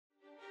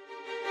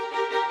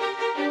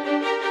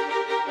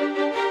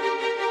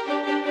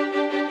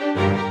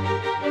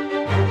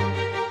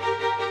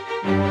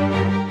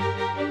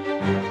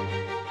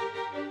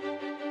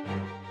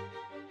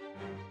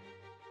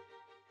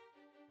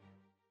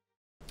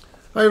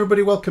Hi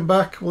everybody, welcome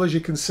back. Well, as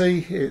you can see,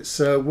 it's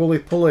woolly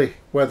pulley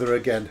weather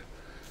again.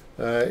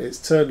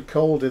 It's turned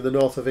cold in the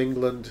north of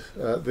England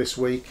this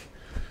week,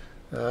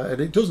 and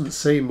it doesn't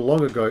seem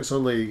long ago. It's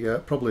only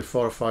probably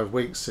 4 or 5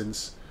 weeks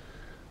since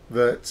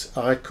that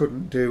I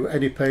couldn't do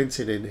any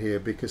painting in here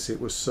because it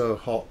was so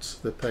hot.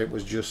 The paint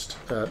was just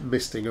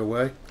misting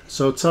away.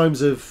 So times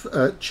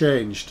have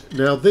changed.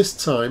 Now this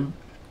time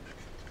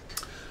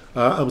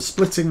I'm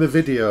splitting the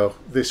video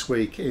this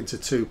week into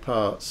 2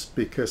 parts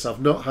because I've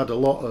not had a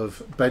lot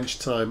of bench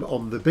time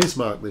on the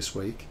Bismarck this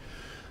week,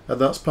 and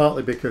that's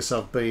partly because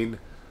I've been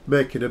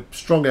making a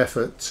strong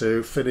effort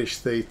to finish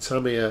the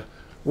Tamiya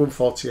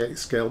 1/48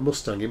 scale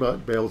Mustang. You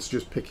might be able to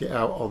just pick it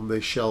out on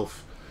the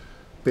shelf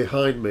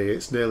behind me.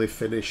 It's nearly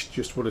finished,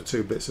 just 1 or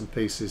 2 bits and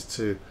pieces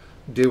to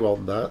do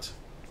on that,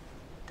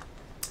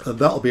 and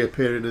that'll be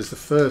appearing as the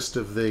first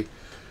of the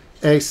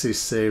Aces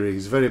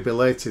series, very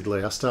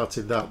belatedly. I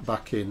started that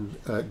back in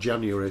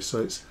January, so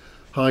it's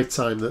high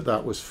time that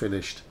that was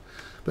finished.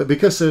 But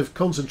because of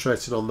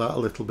concentrating on that a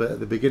little bit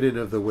at the beginning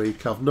of the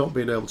week, I've not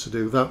been able to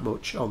do that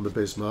much on the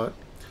Bismarck.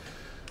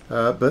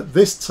 But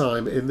this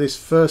time, in this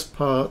first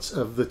part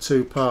of the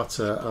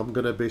 2-parter, I'm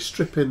going to be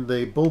stripping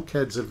the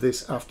bulkheads of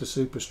this after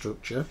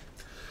superstructure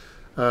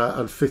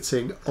and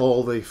fitting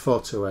all the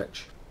photo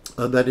etch.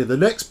 And then in the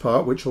next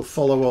part, which will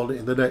follow on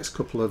in the next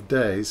couple of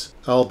days,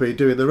 I'll be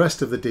doing the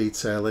rest of the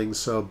detailing,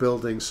 so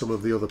building some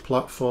of the other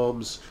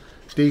platforms,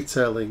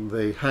 detailing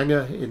the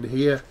hangar in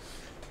here,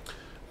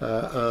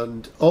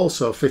 and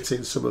also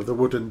fitting some of the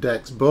wooden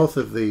decks. Both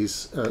of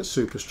these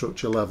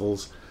superstructure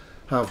levels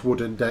have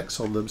wooden decks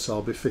on them, so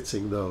I'll be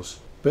fitting those.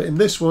 But in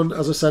this one,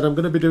 as I said, I'm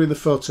going to be doing the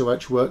photo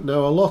etch work.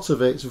 Now, a lot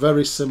of it's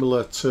very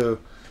similar to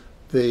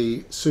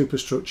the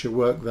superstructure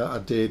work that I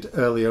did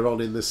earlier on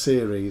in the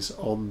series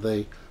on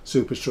the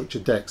superstructure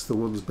decks, the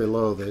ones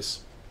below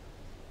this.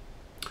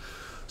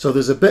 So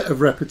there's a bit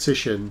of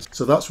repetition,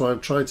 so that's why I'm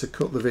trying to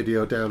cut the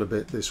video down a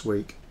bit this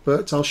week.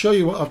 But I'll show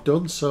you what I've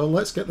done, so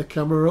let's get the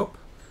camera up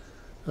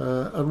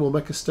and we'll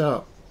make a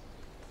start.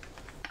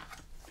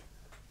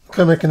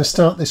 Okay, I'm making a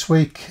start this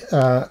week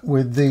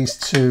with these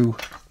 2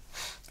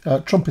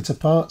 trumpeter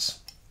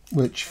parts,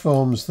 which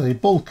forms the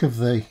bulk of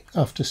the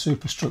after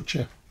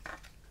superstructure.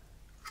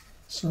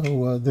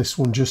 So this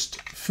one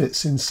just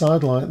fits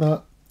inside like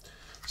that.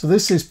 So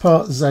this is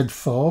part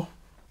Z4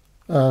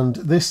 and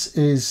this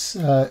is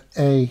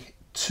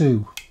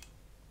A2.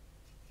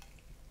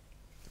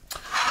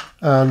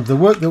 And the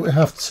work that we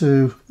have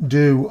to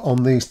do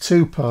on these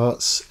 2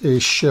 parts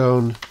is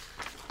shown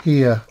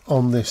here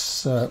on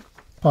this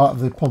part of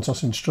the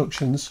Pontos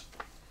instructions.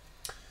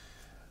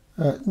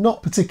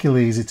 Not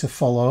particularly easy to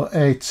follow.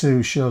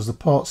 A2 shows the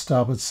port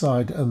starboard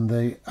side and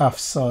the aft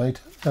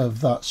side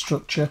of that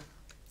structure.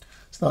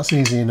 So that's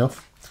easy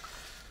enough.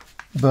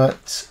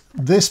 But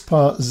this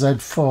part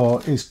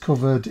Z4 is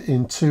covered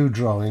in 2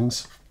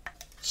 drawings.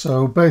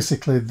 So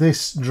basically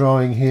this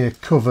drawing here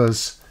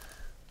covers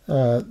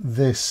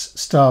this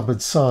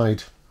starboard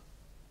side,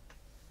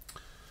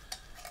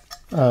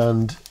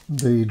 and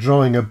the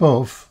drawing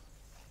above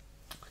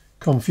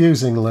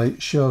confusingly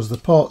shows the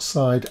port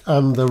side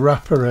and the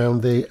wrap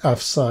around the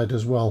aft side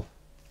as well.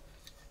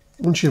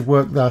 Once you've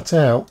worked that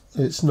out,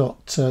 it's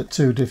not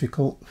too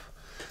difficult.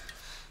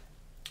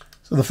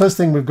 So the first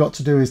thing we've got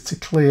to do is to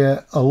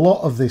clear a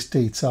lot of this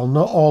detail,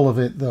 not all of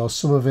it though,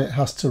 some of it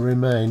has to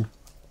remain.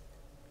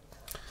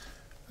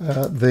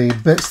 The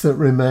bits that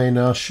remain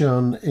are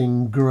shown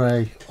in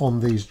grey on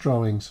these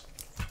drawings.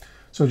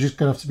 So we're just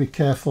going to have to be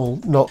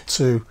careful not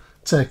to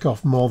take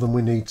off more than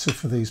we need to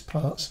for these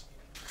parts.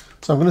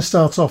 So I'm going to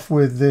start off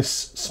with this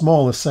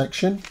smaller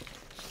section,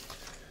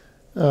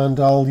 and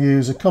I'll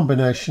use a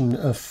combination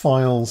of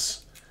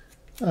files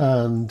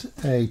and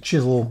a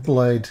chisel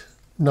blade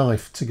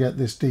knife to get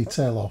this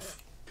detail off.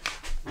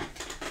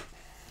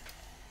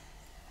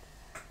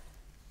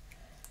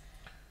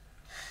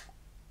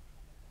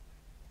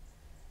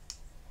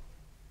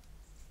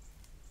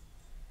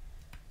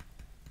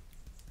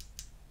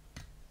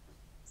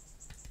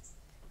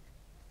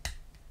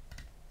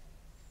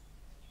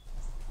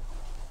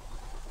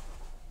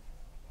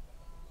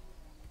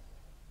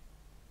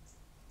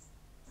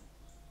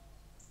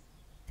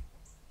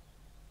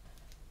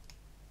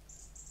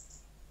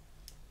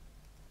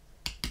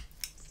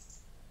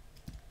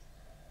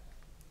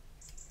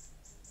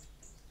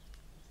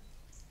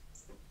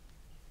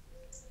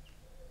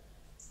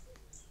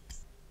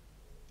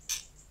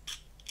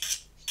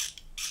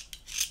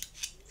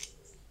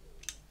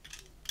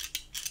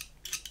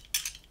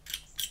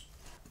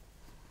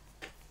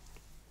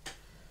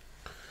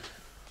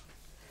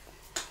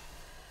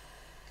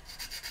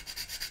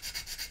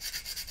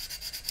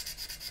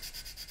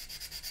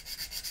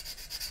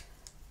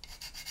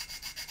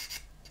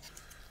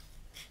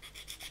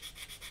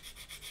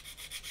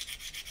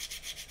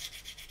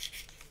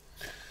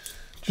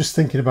 Just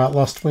thinking about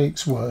last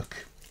week's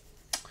work,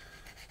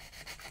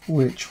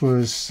 which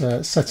was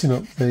setting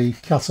up the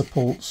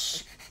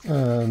catapults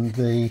and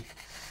the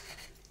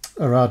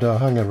Arado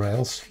hanger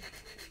rails,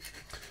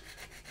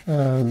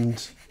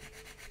 and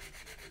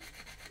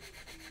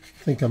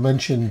I think I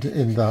mentioned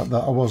in that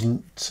I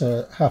wasn't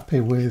happy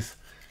with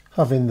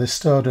having the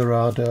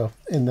Stodorado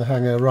in the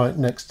hangar right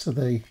next to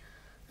the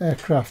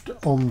aircraft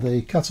on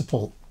the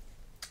catapult,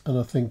 and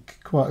I think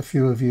quite a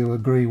few of you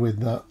agree with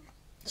that.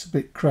 It's a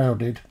bit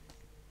crowded,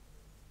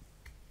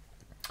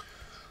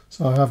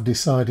 so I have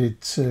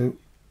decided to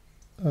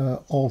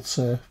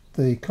alter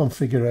the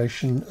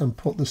configuration and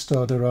put the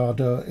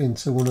Stodorado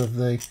into one of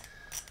the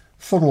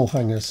funnel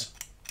hangars,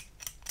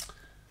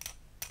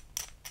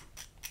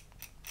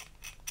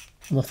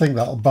 and I think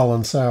that'll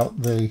balance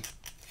out the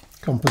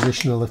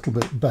composition a little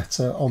bit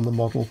better on the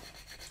model.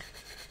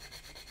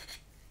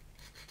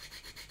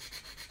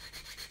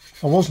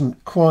 I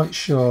wasn't quite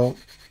sure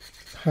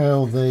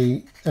how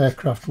the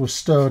aircraft was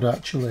stowed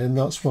actually, and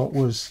that's what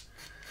was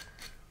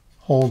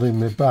holding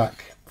me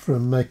back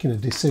from making a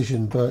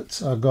decision,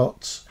 but I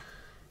got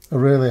a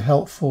really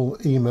helpful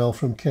email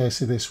from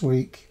Casey this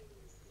week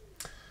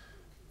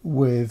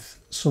with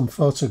some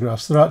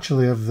photographs. They're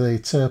actually of the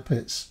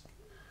Tirpitz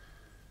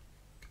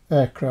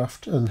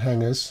aircraft and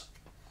hangars,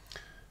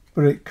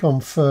 but it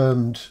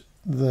confirmed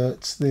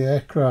that the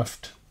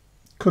aircraft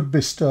could be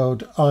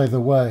stowed either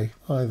way,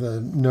 either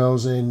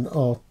nose in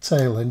or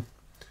tail in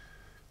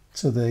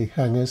to the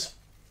hangars.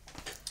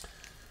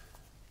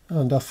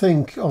 And I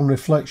think on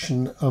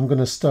reflection I'm going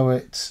to stow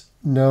it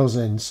nose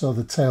in, so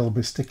the tail will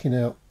be sticking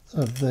out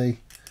of the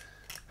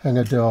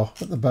hangar door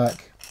at the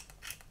back.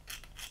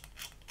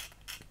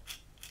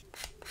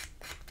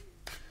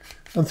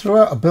 And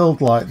throughout a build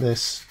like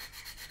this,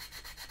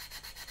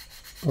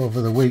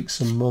 over the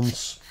weeks and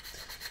months,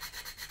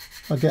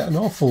 I get an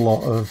awful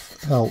lot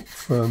of help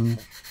from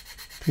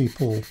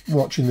people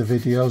watching the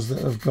videos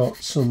that have got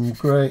some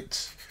great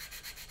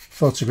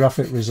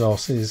photographic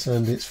resources,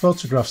 and it's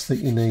photographs that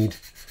you need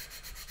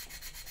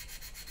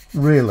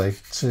really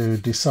to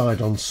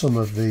decide on some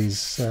of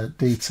these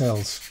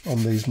details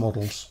on these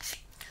models.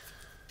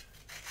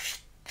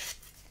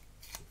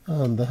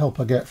 And the help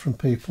I get from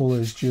people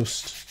is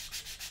just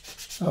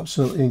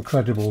absolutely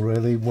incredible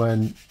really.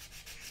 When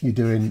you're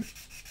doing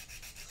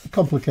a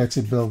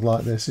complicated build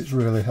like this, it's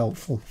really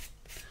helpful.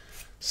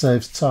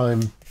 Saves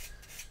time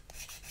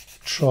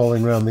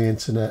trawling around the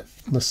internet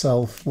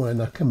myself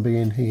when I can be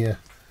in here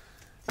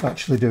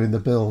actually doing the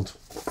build.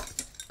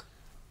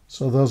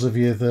 So those of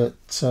you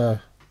that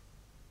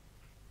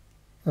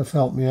have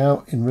helped me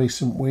out in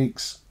recent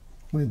weeks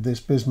with this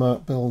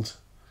Bismarck build,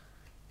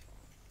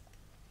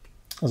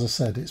 as I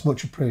said, it's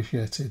much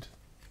appreciated.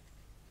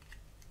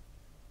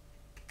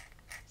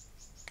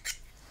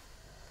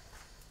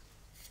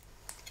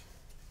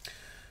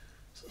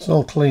 So it's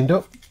all cleaned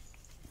up.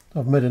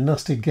 I've made a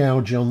nasty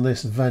gouge on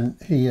this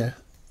vent here,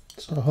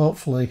 so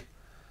hopefully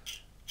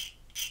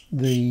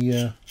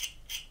the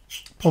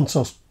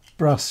Pontos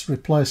brass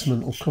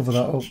replacement will cover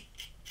that up.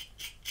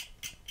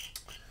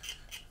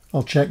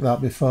 I'll check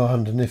that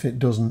beforehand, and if it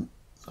doesn't,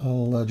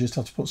 I'll just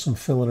have to put some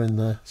filler in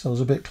there. So I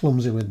was a bit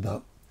clumsy with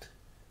that.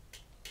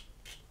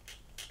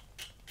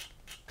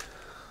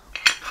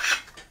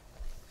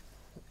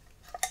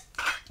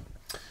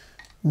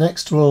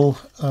 Next we'll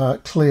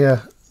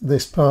clear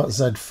this part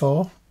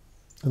Z4,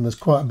 and there's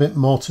quite a bit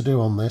more to do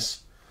on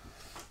this.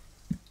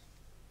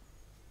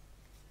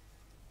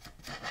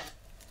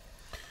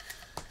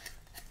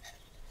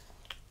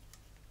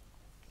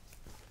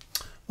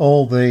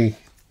 All the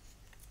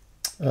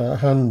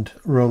hand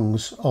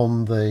rungs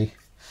on the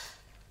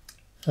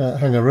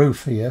hangar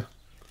roof here,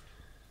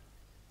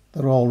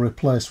 they're all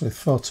replaced with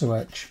photo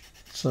etch,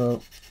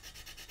 so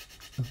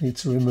I need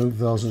to remove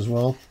those as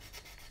well.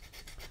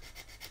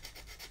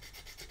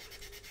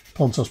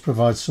 Pontos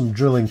provides some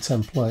drilling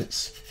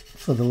templates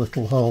for the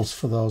little holes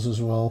for those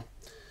as well.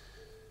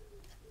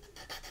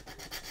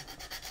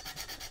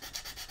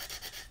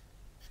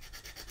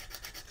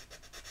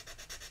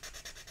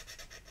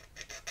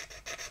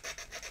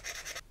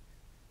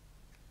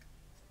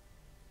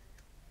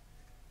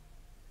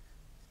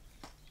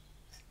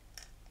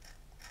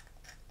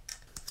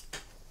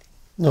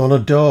 Now on a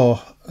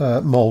door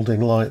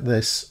moulding like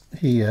this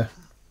here,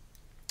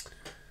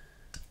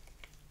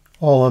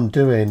 all I'm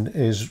doing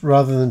is,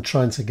 rather than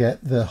trying to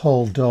get the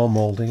whole door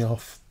moulding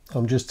off,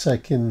 I'm just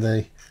taking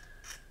the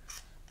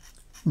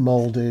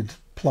moulded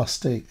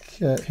plastic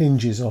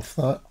hinges off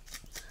that,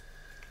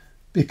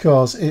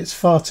 because it's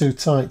far too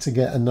tight to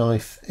get a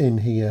knife in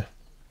here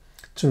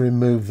to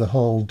remove the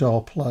whole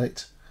door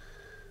plate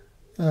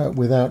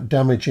without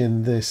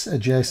damaging this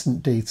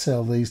adjacent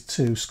detail, these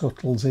two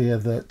scuttles here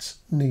that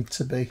need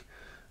to be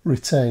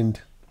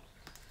retained.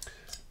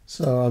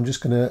 So I'm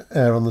just going to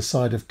err on the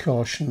side of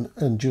caution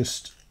and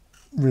just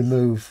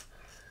remove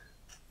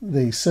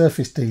the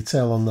surface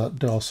detail on that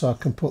door so I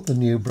can put the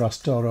new brass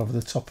door over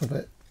the top of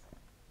it.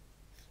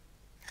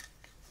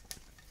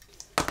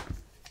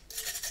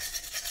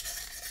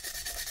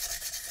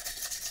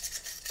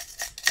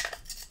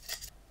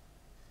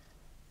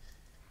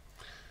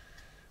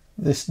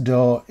 This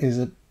door is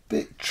a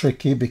bit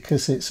tricky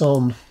because it's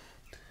on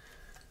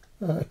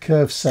a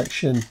curved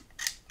section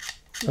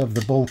of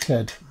the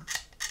bulkhead.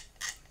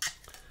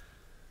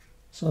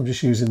 So I'm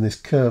just using this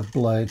curved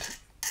blade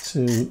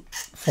to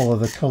follow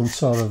the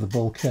contour of the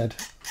bulkhead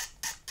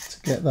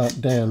to get that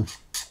down.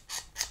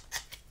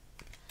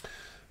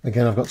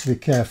 Again, I've got to be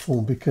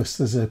careful because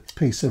there's a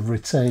piece of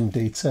retained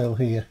detail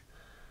here.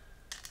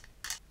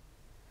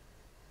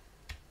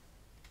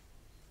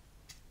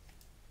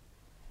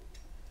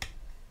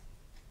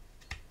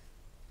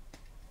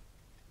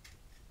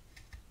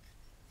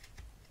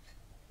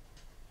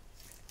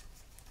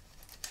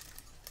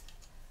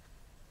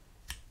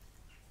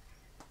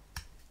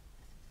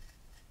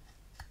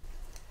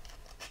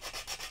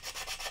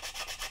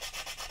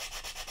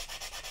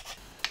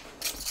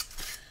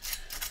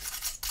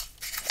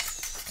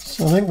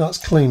 So I think that's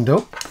cleaned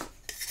up.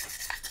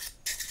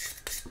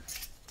 It's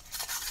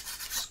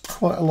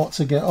quite a lot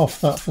to get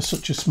off that for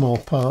such a small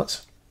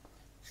part.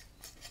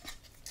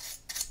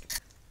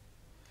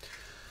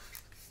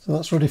 So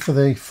that's ready for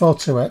the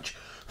photo etch.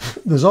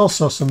 There's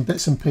also some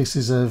bits and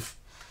pieces of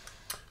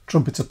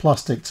Trumpeter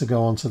plastic to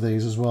go onto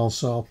these as well,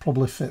 so I'll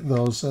probably fit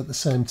those at the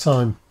same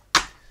time.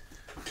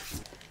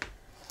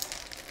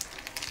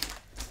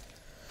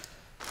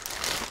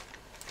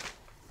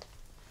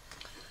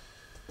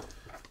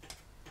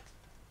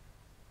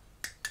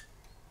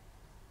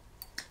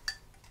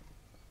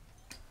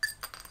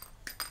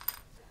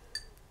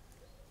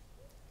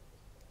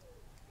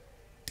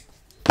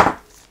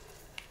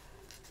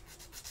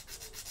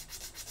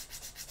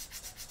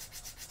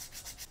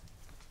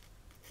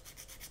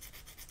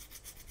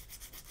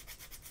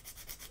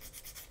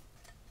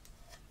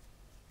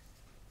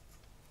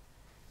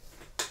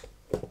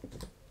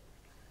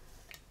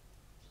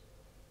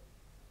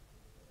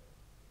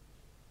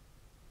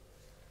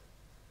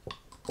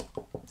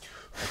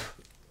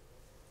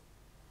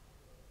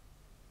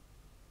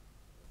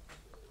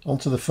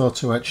 Onto the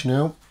photo etch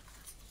now.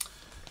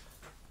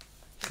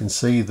 You can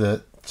see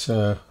that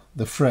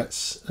the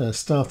frets are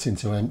starting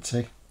to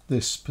empty.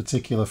 This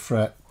particular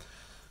fret,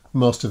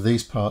 most of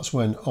these parts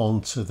went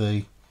on to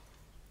the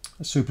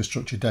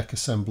superstructure deck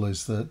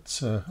assemblies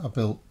that I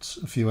built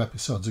a few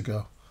episodes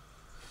ago.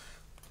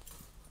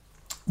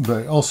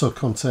 But it also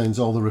contains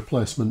all the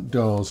replacement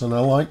doors, and I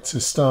like to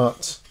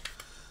start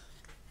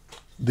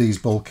these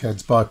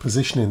bulkheads by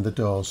positioning the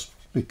doors,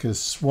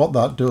 because what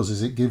that does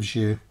is it gives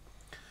you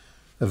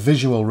a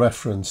visual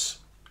reference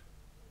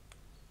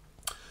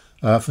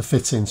for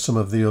fitting some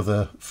of the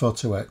other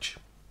photo etch,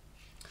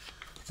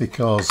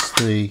 because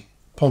the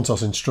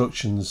Pontos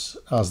instructions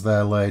as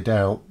they're laid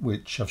out,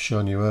 which I've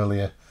shown you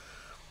earlier,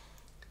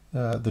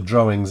 the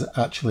drawings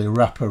actually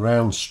wrap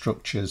around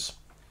structures,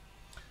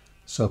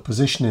 so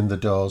positioning the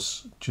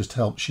doors just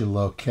helps you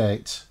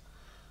locate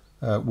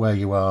where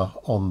you are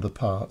on the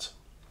part,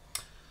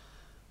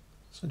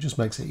 so it just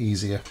makes it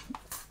easier.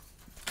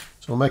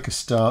 So we'll make a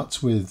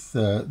start with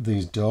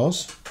these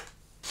doors,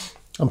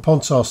 and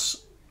Pontos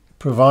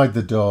provide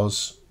the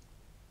doors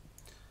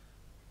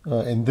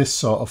in this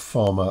sort of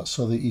format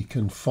so that you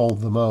can fold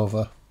them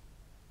over.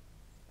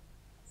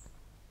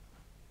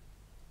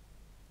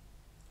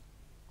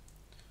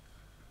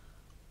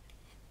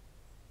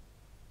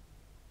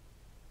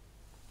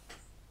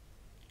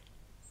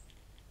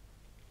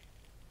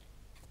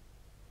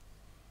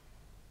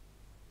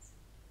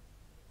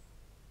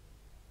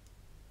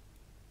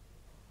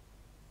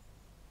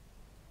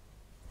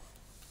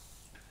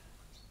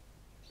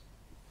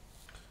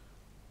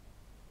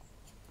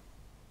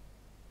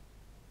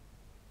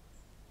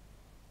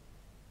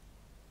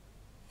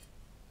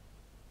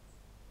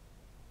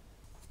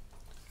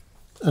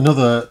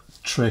 Another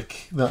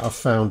trick that I've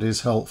found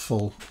is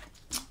helpful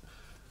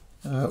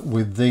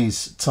with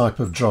these type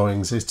of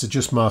drawings is to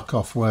just mark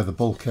off where the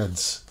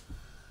bulkheads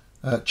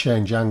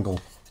change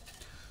angle.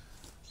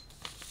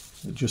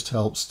 It just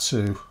helps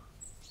to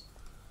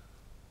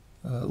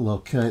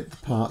locate the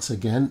parts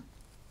again.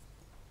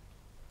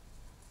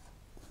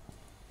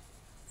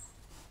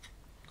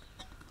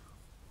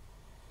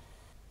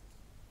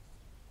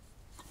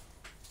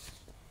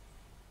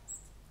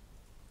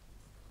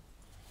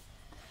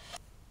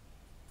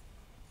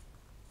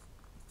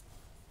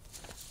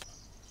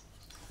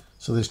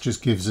 So this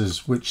just gives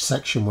us which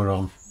section we're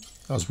on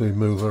as we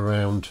move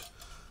around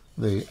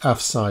the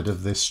aft side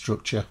of this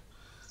structure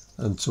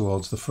and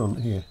towards the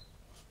front here.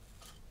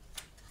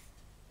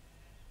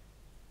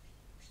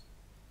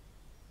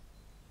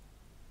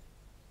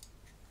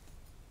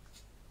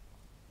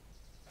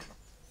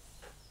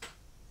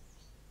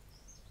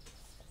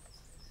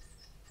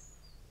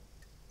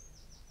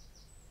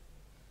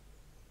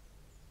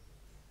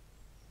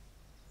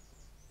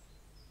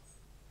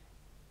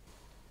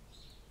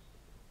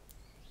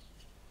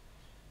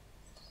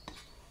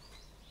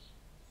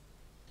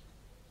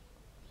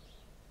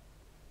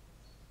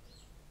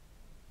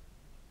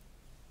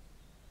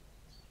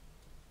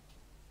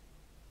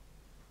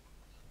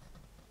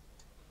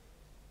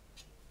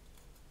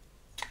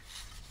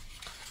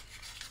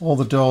 All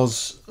the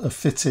doors are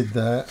fitted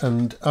there,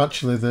 and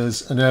actually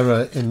there's an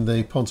error in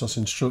the Pontos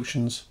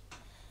instructions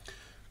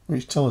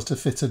which tell us to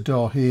fit a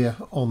door here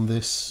on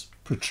this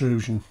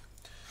protrusion,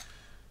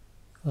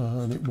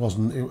 and it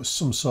wasn't. It was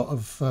some sort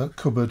of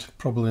cupboard,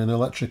 probably an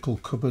electrical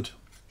cupboard.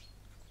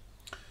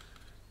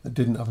 that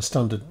didn't have a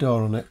standard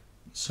door on it.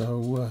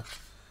 So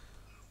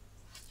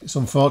it's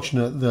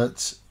unfortunate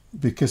that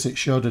because it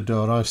showed a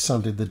door, I've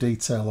sanded the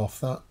detail off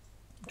that,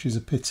 which is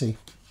a pity.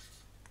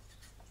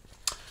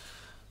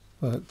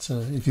 But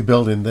if you're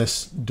building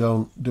this,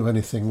 don't do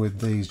anything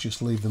with these,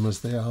 just leave them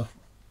as they are.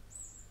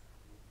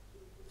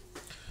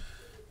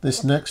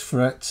 This next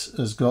fret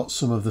has got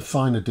some of the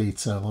finer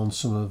detail on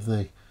some of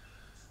the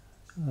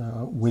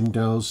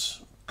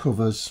windows,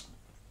 covers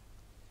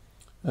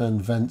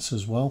and vents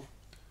as well.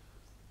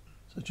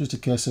 So just a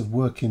case of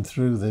working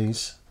through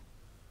these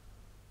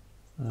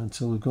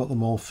until we've got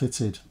them all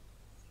fitted.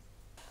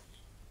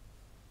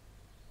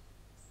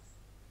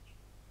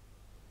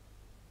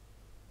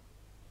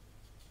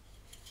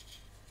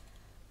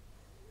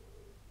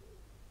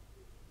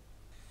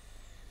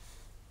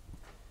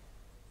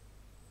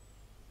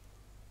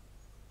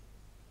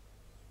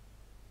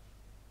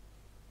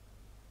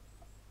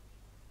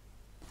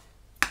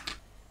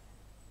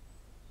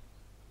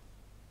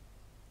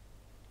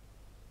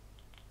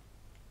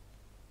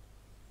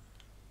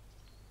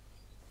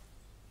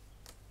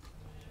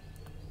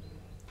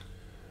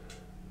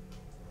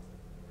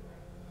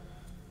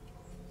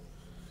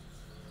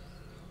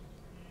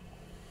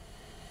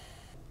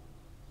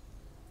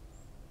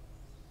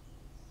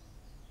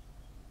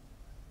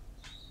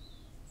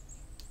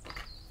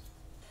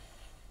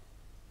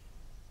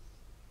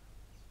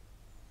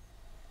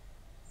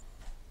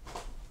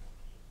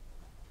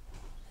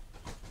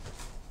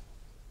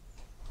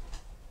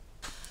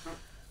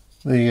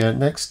 The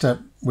next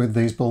step with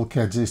these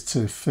bulkheads is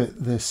to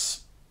fit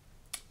this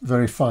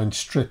very fine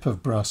strip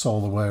of brass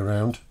all the way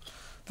around.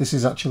 This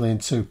is actually in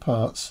two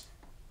parts,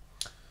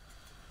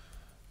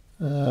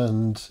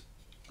 and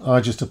I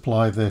just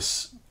apply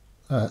this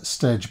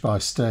stage by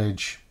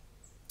stage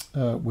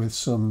with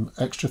some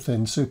extra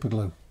thin super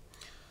glue.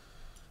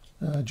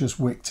 Just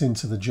wicked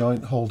into the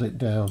joint, hold it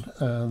down,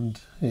 and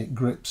it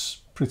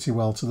grips pretty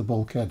well to the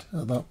bulkhead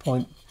at that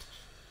point.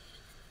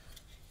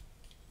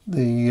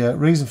 The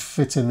reason for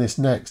fitting this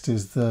next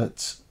is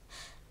that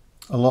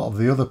a lot of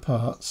the other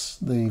parts,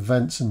 the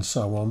vents and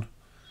so on,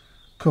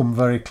 come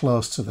very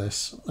close to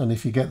this, and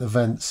if you get the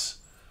vents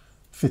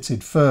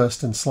fitted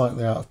first and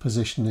slightly out of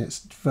position, it's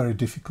very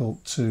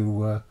difficult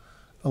to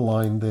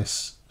align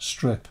this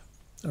strip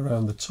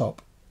around the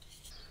top.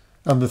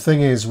 And the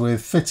thing is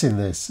with fitting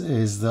this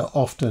is that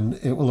often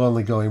it will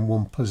only go in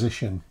one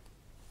position.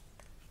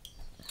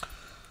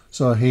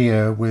 So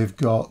here we've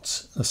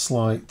got a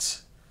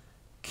slight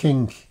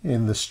kink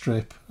in the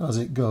strip as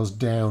it goes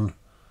down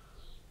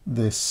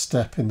this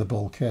step in the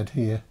bulkhead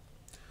here.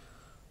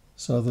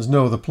 So there's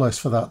no other place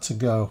for that to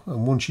go,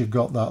 and once you've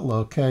got that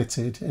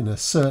located in a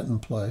certain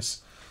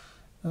place,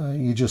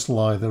 you just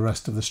lie the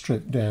rest of the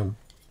strip down.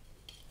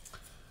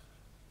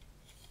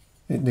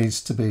 It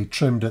needs to be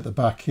trimmed at the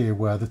back here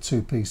where the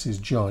two pieces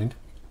join,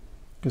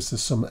 because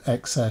there's some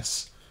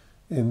excess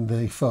in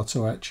the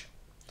photo etch.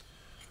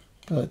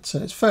 But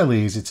it's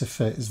fairly easy to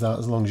fit as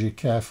long as you're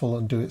careful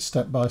and do it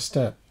step by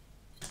step.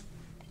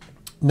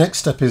 Next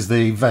step is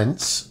the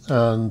vents,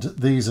 and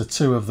these are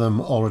two of them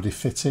already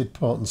fitted,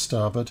 port and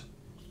starboard.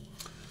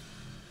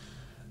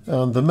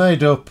 And they're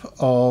made up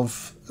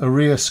of a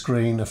rear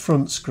screen, a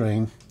front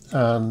screen,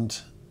 and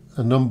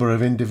a number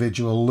of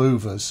individual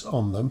louvers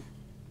on them.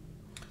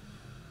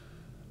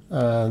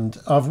 And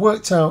I've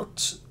worked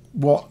out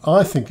what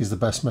I think is the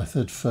best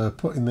method for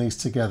putting these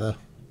together,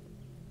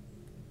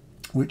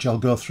 which I'll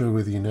go through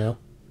with you now.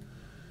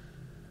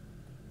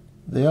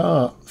 They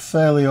are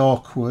fairly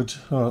awkward,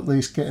 or at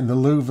least getting the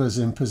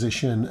louvers in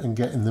position and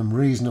getting them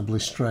reasonably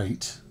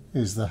straight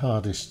is the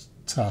hardest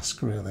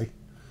task, really.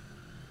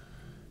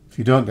 If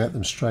you don't get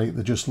them straight,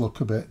 they just look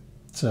a bit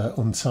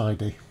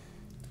untidy.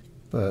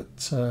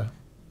 But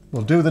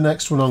we'll do the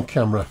next one on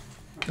camera.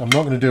 I'm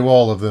not going to do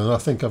all of them. I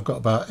think I've got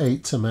about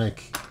 8 to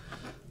make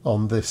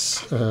on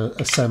this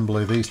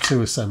assembly, these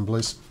two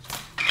assemblies.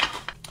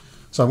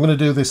 So I'm going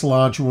to do this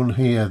large one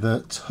here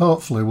that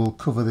hopefully will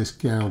cover this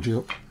gouge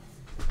up.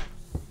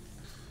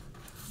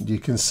 You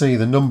can see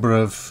the number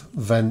of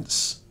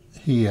vents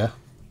here.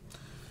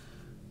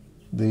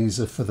 These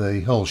are for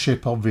the whole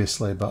ship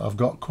obviously, but I've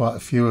got quite a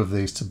few of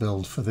these to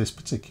build for this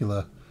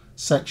particular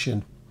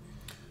section.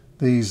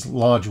 These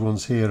large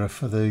ones here are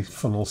for the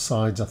funnel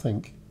sides, I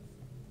think.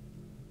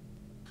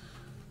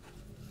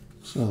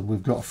 So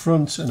we've got a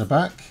front and a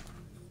back,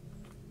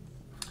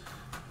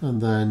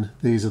 and then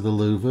these are the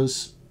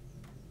louvers.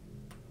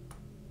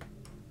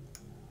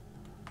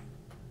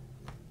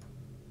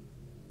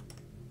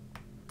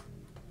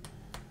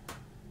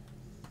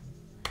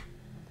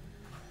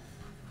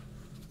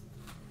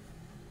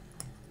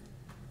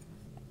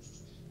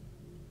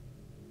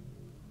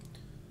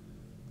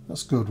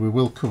 That's good, we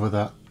will cover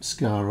that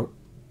scar up.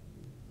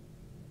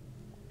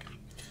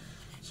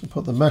 So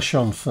put the mesh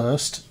on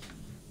first.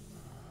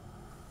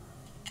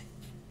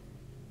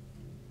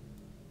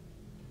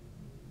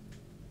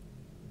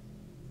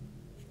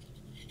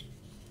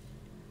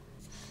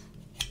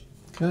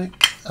 Okay,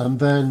 and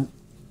then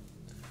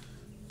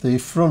the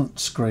front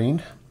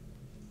screen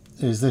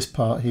is this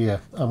part here,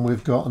 and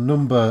we've got a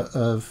number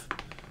of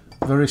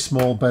very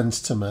small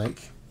bends to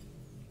make.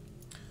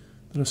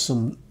 There are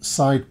some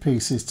side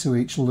pieces to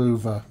each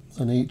louver,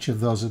 and each of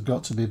those have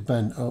got to be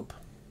bent up.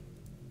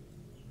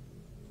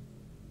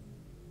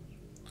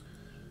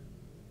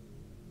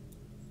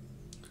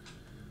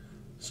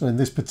 So in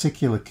this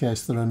particular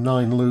case there are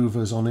 9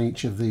 louvers on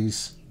each of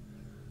these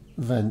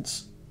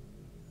vents.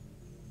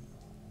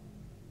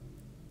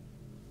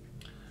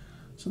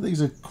 So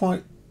these are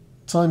quite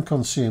time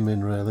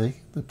consuming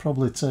really. They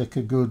probably take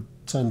a good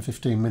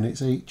 10-15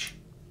 minutes each.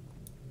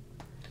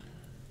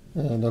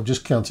 And I've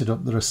just counted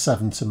up, there are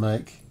 7 to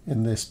make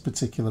in this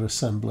particular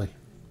assembly.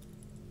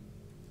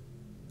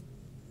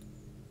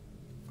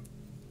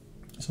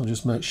 So I'll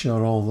just make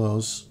sure all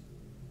those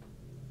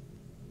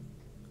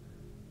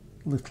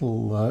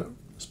little, I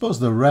suppose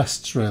the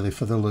rests really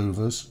for the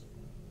louvers,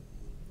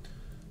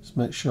 just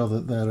make sure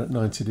that they're at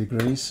 90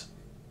 degrees.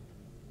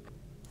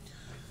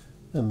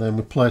 And then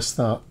we place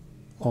that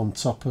on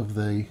top of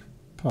the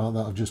part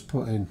that I've just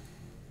put in.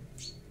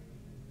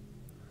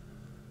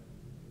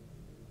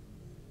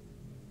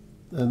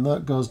 Then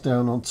that goes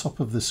down on top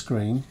of the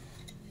screen,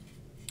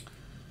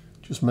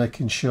 just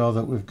making sure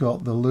that we've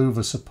got the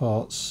louver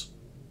supports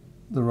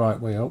the right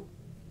way up.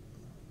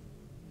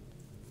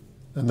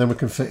 And then we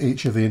can fit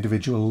each of the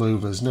individual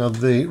louvers. Now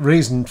the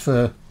reason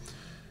for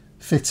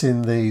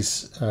fitting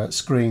these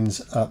screens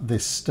at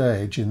this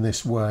stage in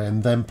this way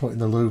and then putting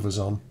the louvers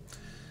on,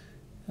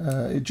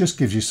 it just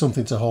gives you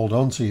something to hold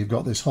on to. You've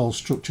got this whole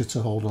structure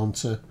to hold on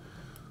to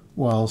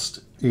whilst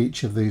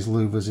each of these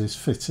louvers is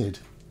fitted.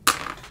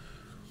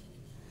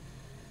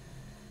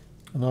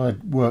 And I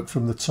work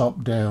from the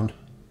top down.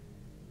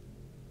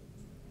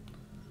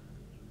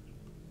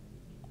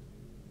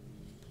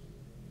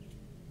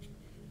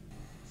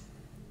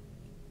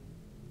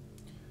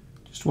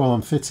 Just while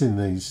I'm fitting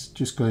these,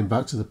 just going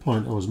back to the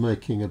point I was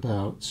making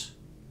about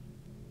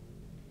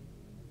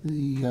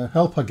the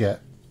help I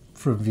get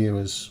from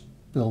viewers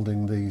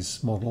building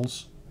these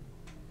models.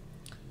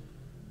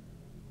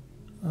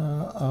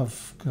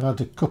 I've had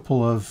a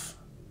couple of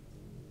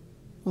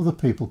other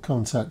people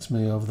contact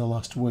me over the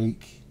last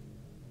week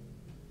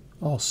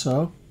or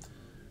so.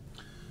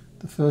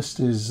 The first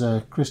is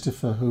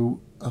Christopher,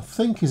 who I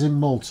think is in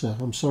Malta.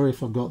 I'm sorry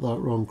if I've got that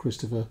wrong,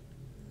 Christopher.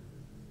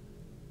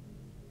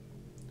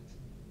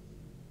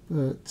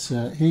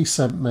 But he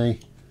sent me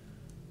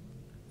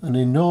an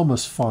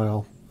enormous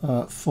file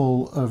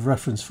full of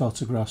reference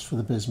photographs for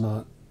the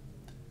Bismarck,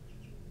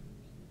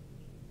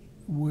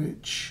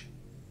 which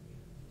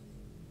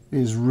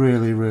is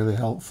really, really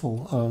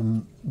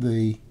helpful.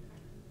 The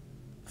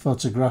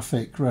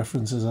photographic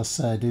reference, as I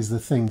said, is the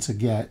thing to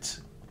get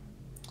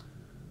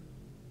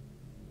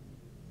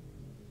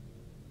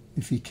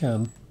if you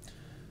can,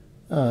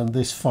 and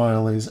this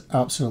file is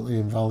absolutely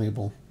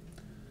invaluable,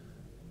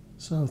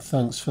 so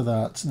thanks for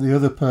that. The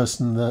other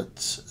person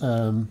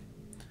that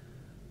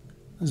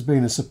has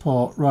been a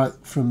support right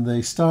from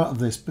the start of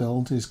this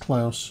build is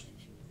Klaus,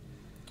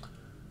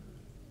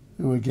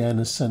 who again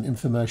has sent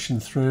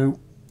information through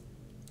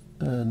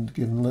and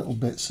given little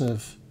bits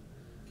of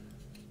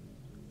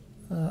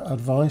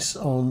advice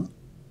on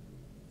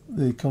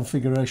the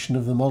configuration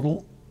of the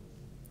model.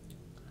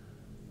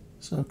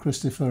 So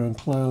Christopher and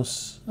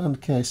Klaus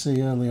and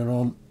Casey earlier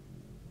on,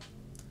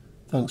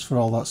 thanks for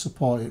all that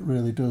support. It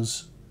really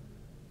does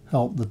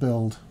help the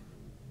build.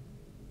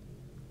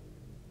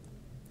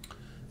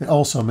 It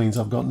also means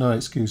I've got no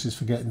excuses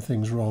for getting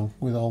things wrong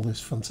with all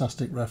this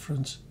fantastic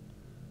reference.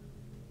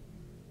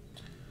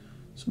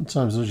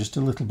 Sometimes they're just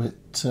a little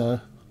bit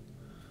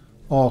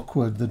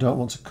awkward, they don't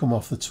want to come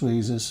off the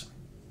tweezers.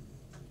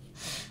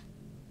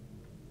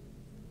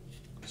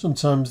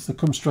 Sometimes they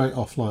come straight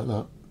off like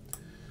that.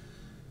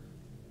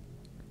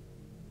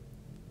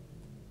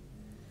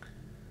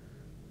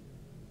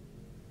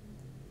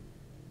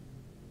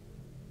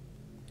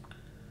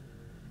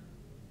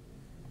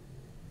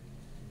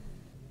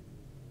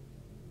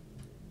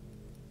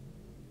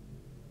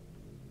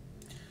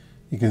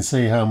 You can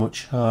see how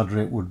much harder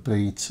it would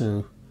be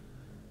to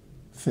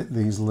fit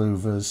these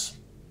louvers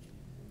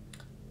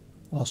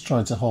whilst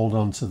trying to hold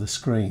on to the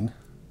screen.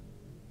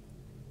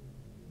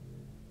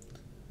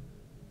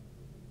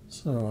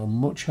 So I'm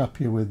much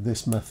happier with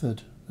this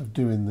method of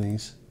doing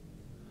these.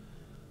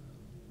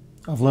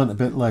 I've learnt a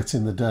bit late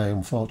in the day,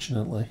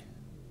 unfortunately,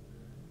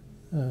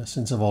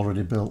 since I've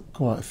already built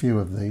quite a few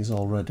of these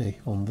already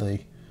on the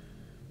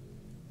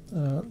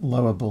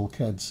lower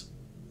bulkheads.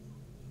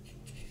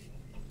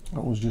 I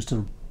was just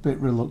a bit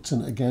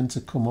reluctant again to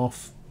come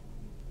off.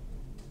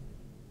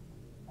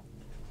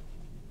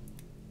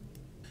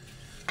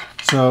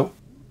 So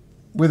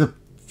with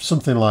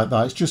something like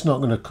that, it's just not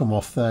going to come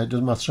off there. It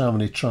doesn't matter how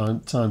many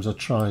times I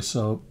try,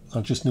 so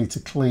I just need to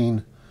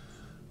clean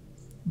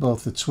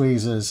both the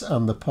tweezers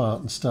and the part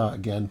and start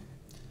again.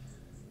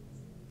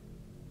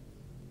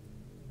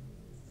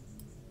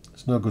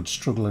 It's no good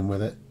struggling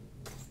with it.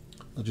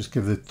 I'll just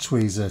give the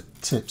tweezer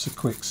tips a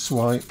quick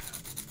swipe.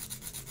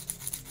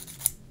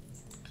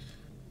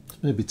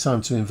 It's maybe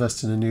time to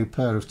invest in a new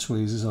pair of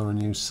tweezers or a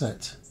new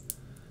set.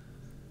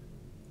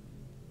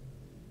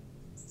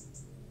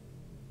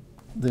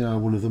 they are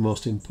one of the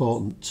most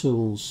important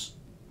tools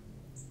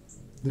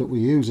that we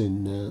use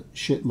in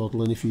ship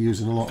modelling. If you're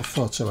using a lot of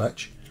photo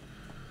etch,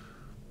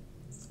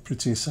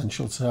 pretty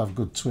essential to have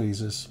good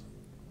tweezers.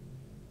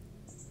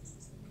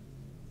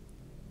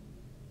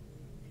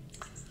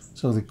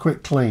 So the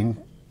quick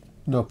clean,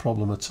 no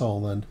problem at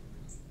all then.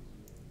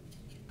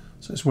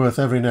 So it's worth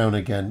every now and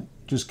again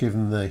just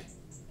giving the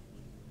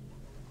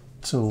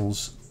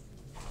tools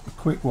a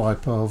quick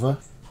wipe over.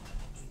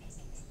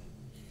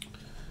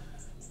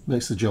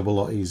 Makes the job a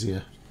lot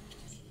easier.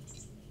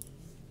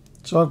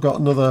 So I've got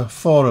another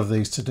 4 of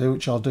these to do,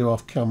 which I'll do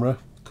off camera,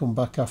 come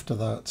back after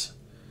that.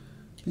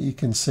 But you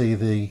can see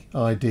the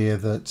idea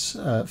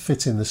that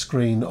fitting the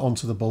screen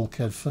onto the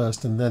bulkhead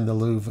first and then the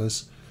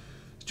louvers,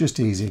 it's just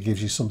easier,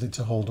 gives you something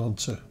to hold on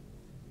to.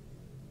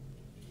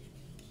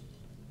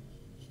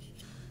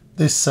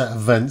 This set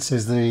of vents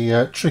is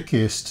the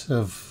trickiest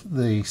of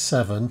the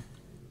 7.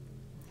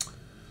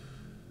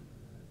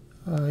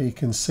 You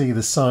can see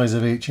the size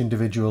of each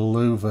individual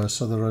louver,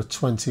 so there are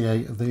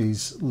 28 of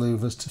these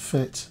louvers to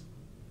fit.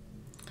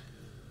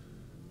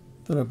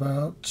 They're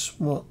about,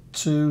 what,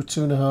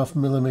 2.5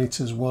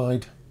 millimeters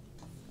wide.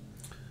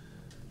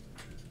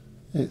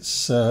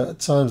 It's at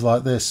times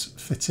like this,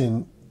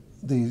 fitting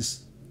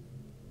these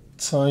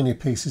tiny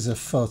pieces of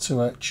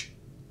photo etch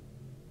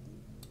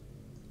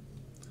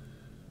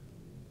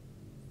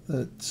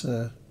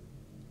that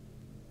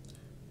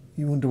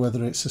you wonder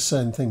whether it's the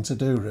same thing to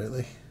do,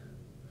 really.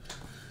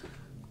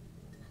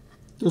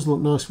 Does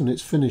look nice when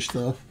it's finished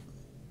though.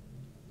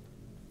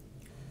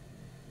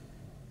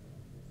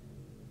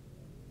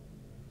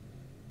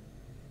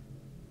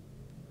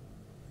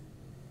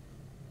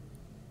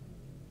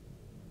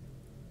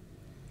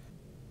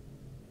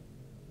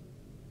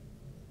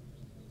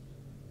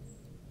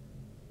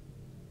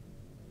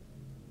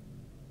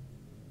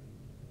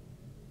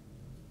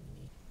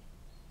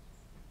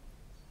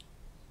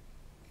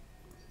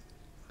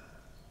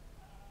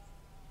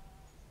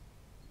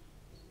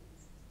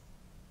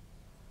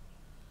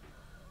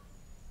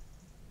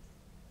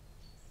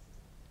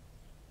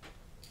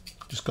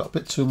 Just got a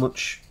bit too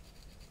much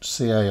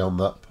CA on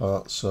that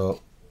part, so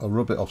I'll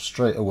rub it off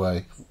straight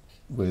away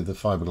with the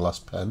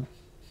fiberglass pen.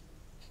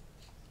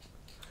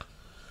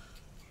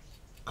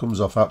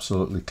 Comes off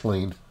absolutely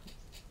clean,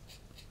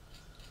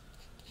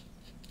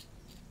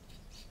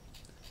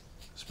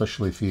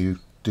 especially if you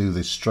do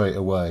this straight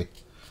away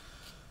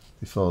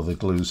before the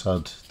glue's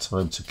had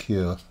time to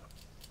cure.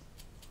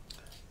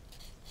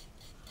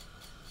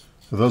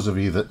 For those of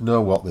you that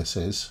know what this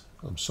is,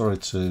 I'm sorry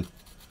to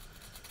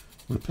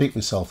repeat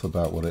myself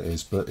about what it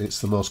is, but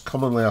it's the most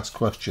commonly asked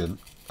question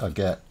I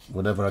get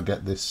whenever I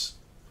get this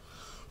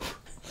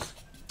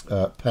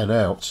pen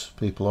out.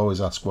 People always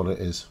ask what it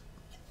is.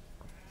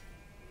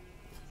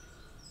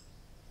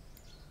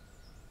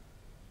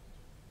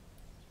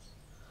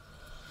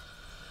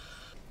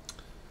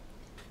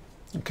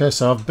 Okay,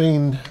 so I've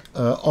been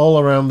all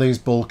around these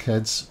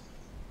bulkheads,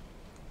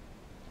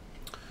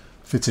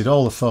 fitted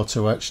all the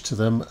photo etch to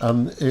them,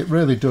 and it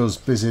really does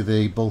busy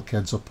the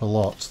bulkheads up a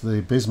lot.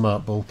 The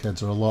Bismarck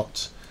bulkheads are a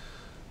lot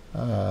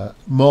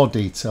more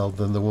detailed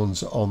than the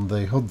ones on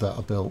the hood that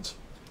I built,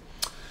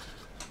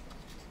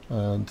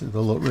 and they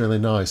look really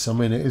nice. I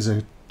mean, it is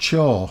a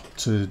chore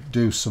to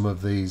do some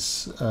of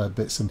these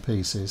bits and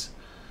pieces,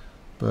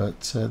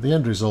 but the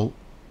end result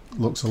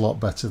looks a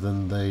lot better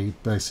than the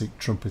basic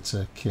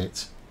Trumpeter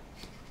kit.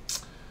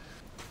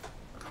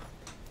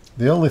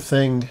 The only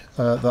thing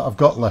that I've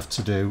got left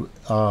to do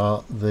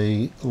are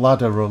the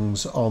ladder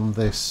rungs on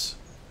this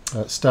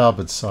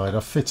starboard side.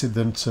 I've fitted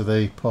them to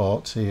the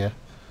port here.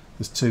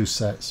 There's 2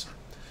 sets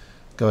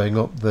going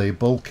up the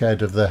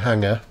bulkhead of the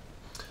hangar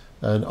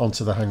and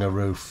onto the hangar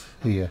roof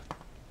here.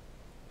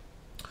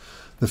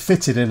 They're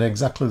fitted in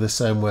exactly the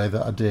same way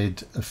that I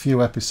did a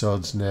few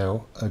episodes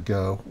now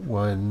ago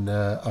when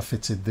I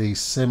fitted these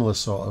similar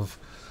sort of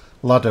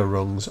ladder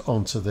rungs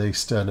onto the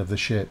stern of the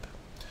ship.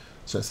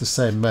 So it's the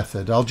same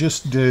method. I'll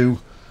just do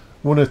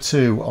 1 or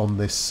 2 on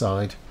this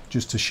side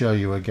just to show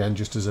you again,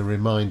 just as a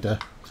reminder,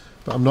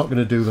 but I'm not going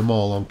to do them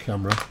all on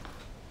camera.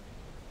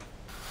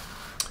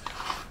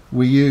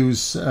 We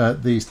use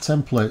these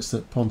templates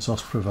that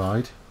Pontos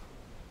provide,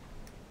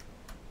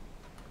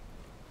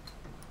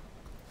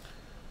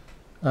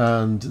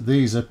 and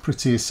these are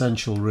pretty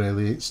essential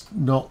really. It's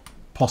not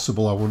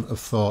possible, I wouldn't have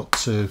thought,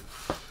 to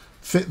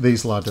fit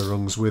these ladder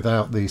rungs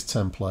without these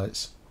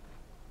templates.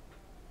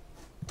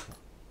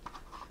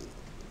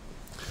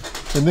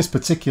 In this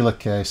particular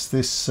case,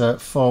 this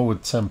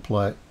forward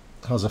template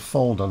has a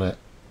fold on it,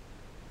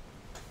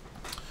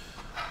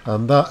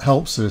 and that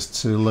helps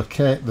us to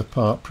locate the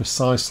part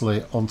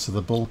precisely onto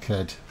the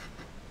bulkhead,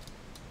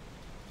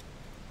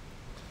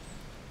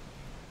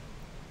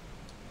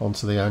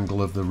 onto the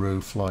angle of the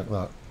roof like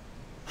that.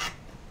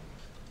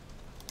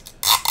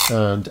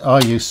 And I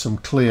use some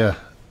clear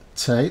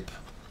tape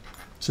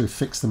to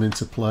fix them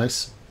into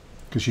place,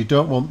 because you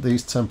don't want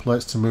these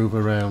templates to move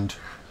around.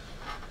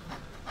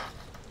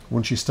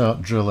 Once you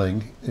start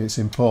drilling, it's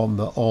important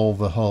that all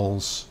the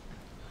holes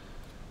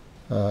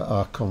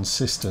are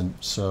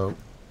consistent, so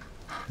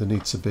they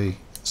need to be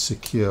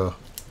secure.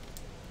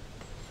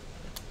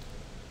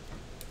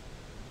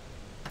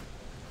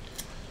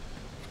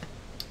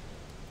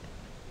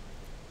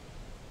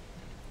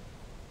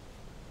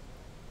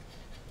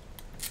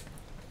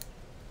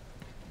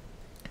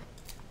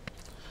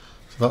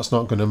 So that's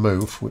not going to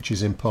move, which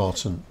is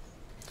important,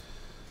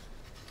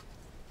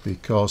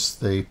 because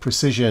the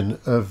precision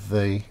of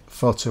the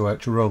photo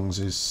etch rungs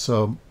is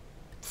so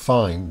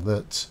fine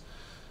that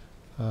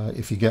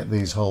if you get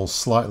these holes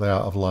slightly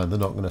out of line, they're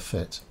not going to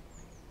fit.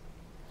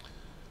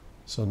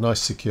 So nice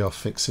secure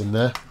fix in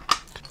there.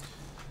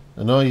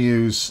 And I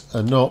use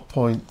a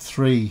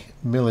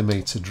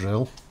 0.3mm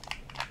drill,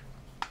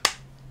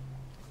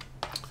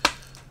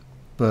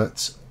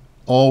 but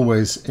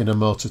always in a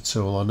motor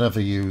tool. I never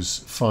use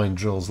fine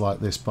drills like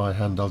this by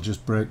hand. I'll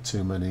just break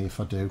too many if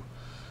I do.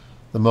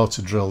 The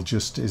motor drill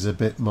just is a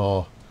bit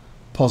more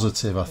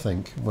positive, I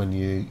think, when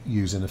you're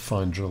using a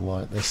fine drill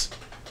like this.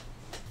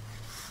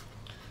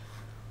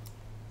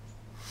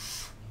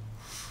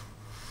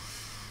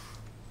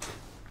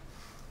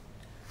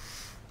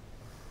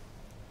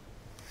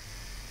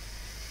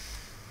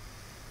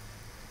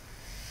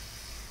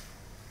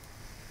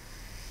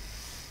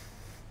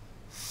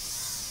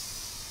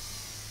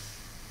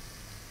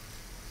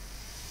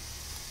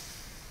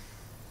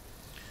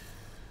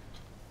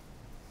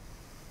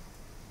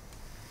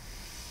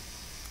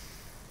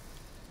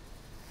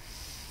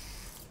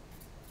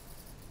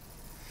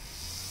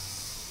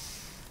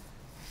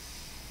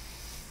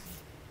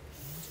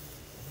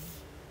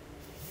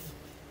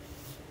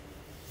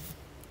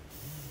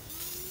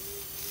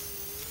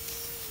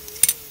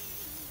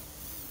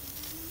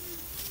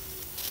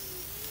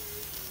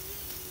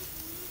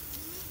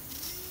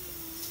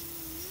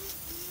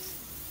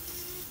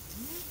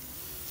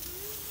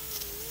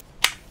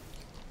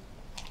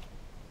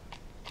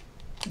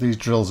 These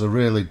drills are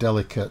really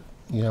delicate,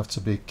 you have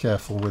to be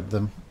careful with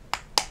them.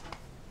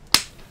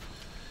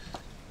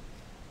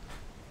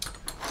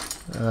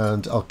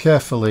 And I'll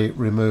carefully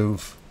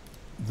remove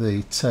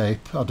the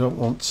tape. I don't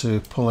want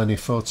to pull any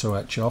photo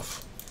etch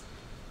off,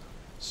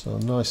 so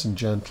nice and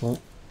gentle.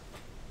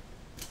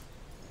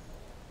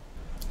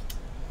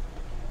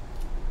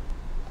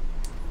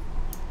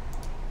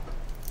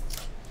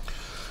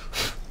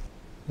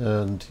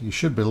 And you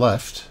should be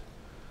left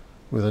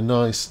with a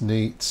nice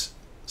neat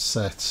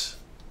set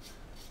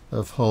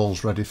of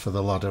holes ready for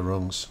the ladder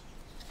rungs.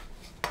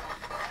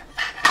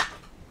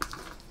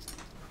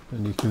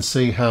 And you can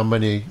see how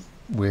many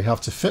we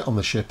have to fit on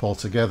the ship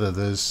altogether.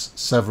 There's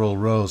several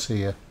rows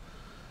here,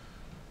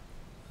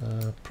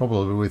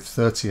 probably with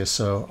 30 or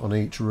so on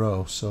each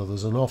row, so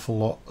there's an awful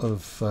lot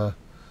of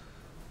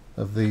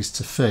these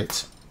to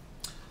fit.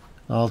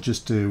 I'll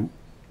just do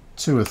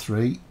 2 or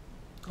 3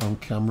 on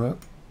camera.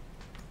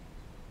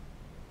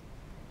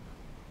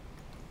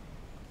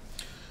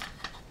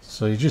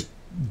 So you just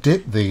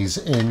dip these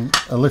in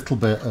a little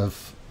bit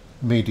of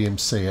medium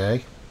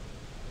CA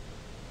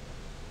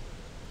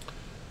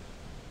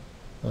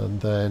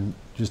and then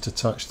just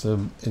attach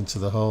them into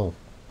the hole.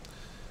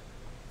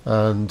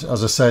 And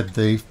as I said,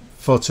 the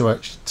photo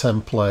etch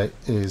template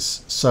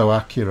is so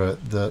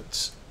accurate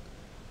that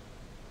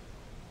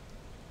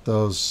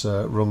those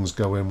rungs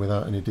go in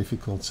without any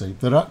difficulty.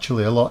 They're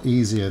actually a lot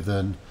easier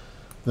than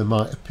they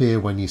might appear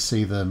when you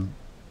see them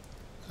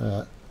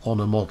on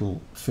a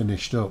model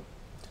finished up.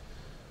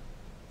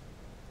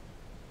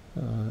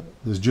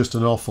 There's just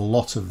an awful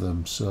lot of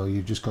them, so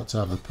you've just got to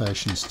have the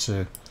patience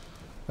to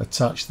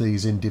attach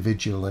these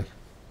individually.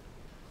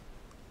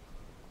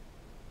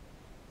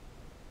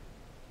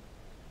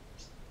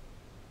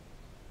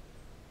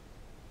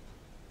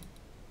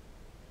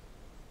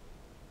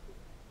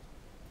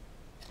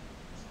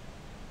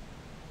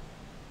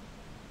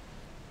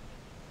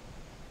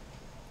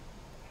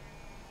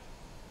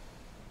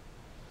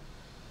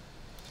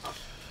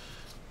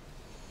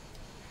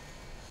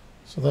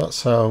 So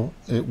that's how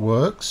it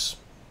works.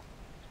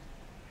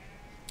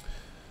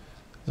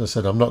 As I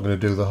said, I'm not going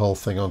to do the whole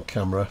thing on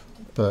camera,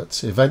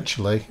 but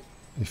eventually,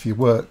 if you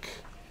work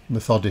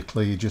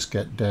methodically, you just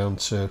get down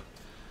to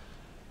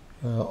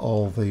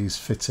all these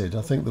fitted.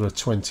 I think there are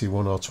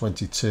 21 or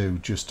 22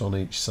 just on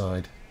each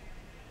side.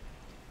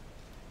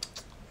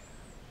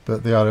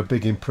 But they are a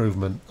big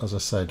improvement, as I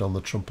said, on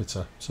the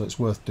Trumpeter, so it's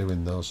worth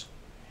doing those.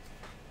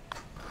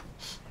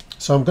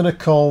 So I'm going to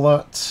call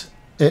that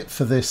it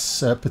for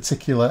this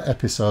particular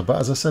episode, but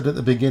as I said at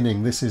the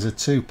beginning, this is a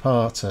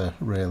two-parter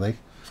really.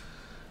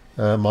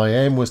 My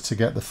aim was to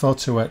get the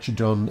photo etch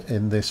done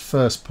in this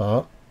first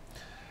part,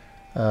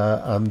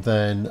 and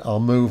then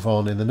I'll move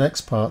on in the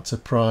next part to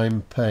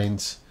prime,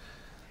 paint,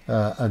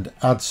 and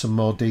add some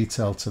more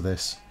detail to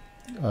this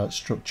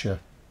structure.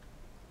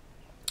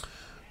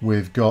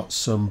 We've got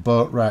some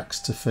boat racks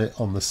to fit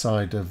on the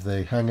side of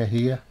the hangar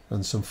here,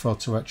 and some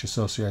photo etch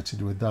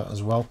associated with that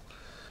as well.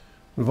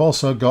 We've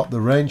also got the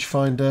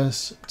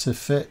rangefinders to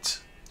fit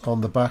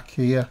on the back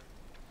here,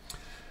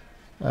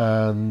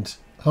 and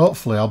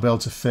hopefully I'll be able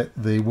to fit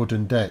the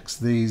wooden decks.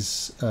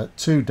 These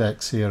 2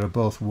 decks here are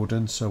both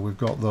wooden, so we've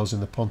got those in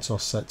the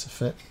Pontos set to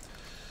fit.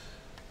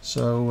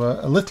 So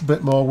a little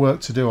bit more work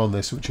to do on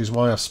this, which is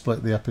why I've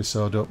split the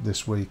episode up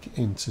this week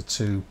into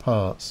 2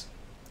 parts.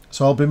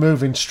 So I'll be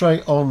moving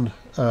straight on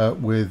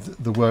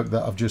with the work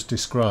that I've just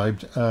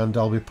described, and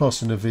I'll be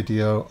posting a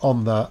video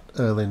on that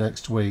early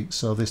next week,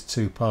 so this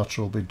 2-parter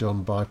will be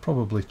done by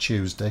probably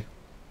Tuesday.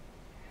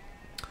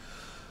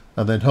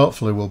 And then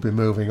hopefully we'll be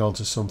moving on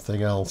to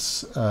something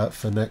else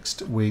for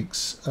next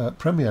week's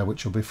premiere,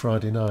 which will be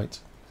Friday night.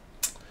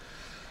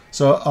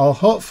 So I'll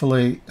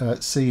hopefully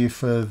see you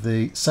for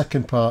the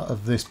second part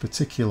of this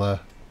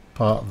particular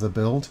part of the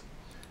build.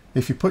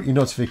 If you put your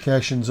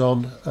notifications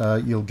on,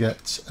 you'll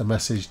get a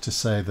message to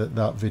say that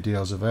that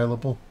video is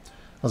available.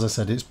 As I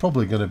said, it's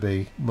probably going to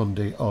be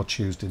Monday or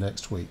Tuesday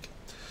next week.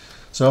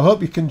 So I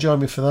hope you can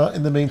join me for that.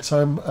 In the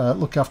meantime,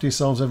 look after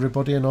yourselves,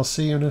 everybody, and I'll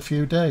see you in a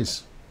few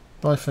days.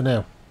 Bye for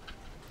now.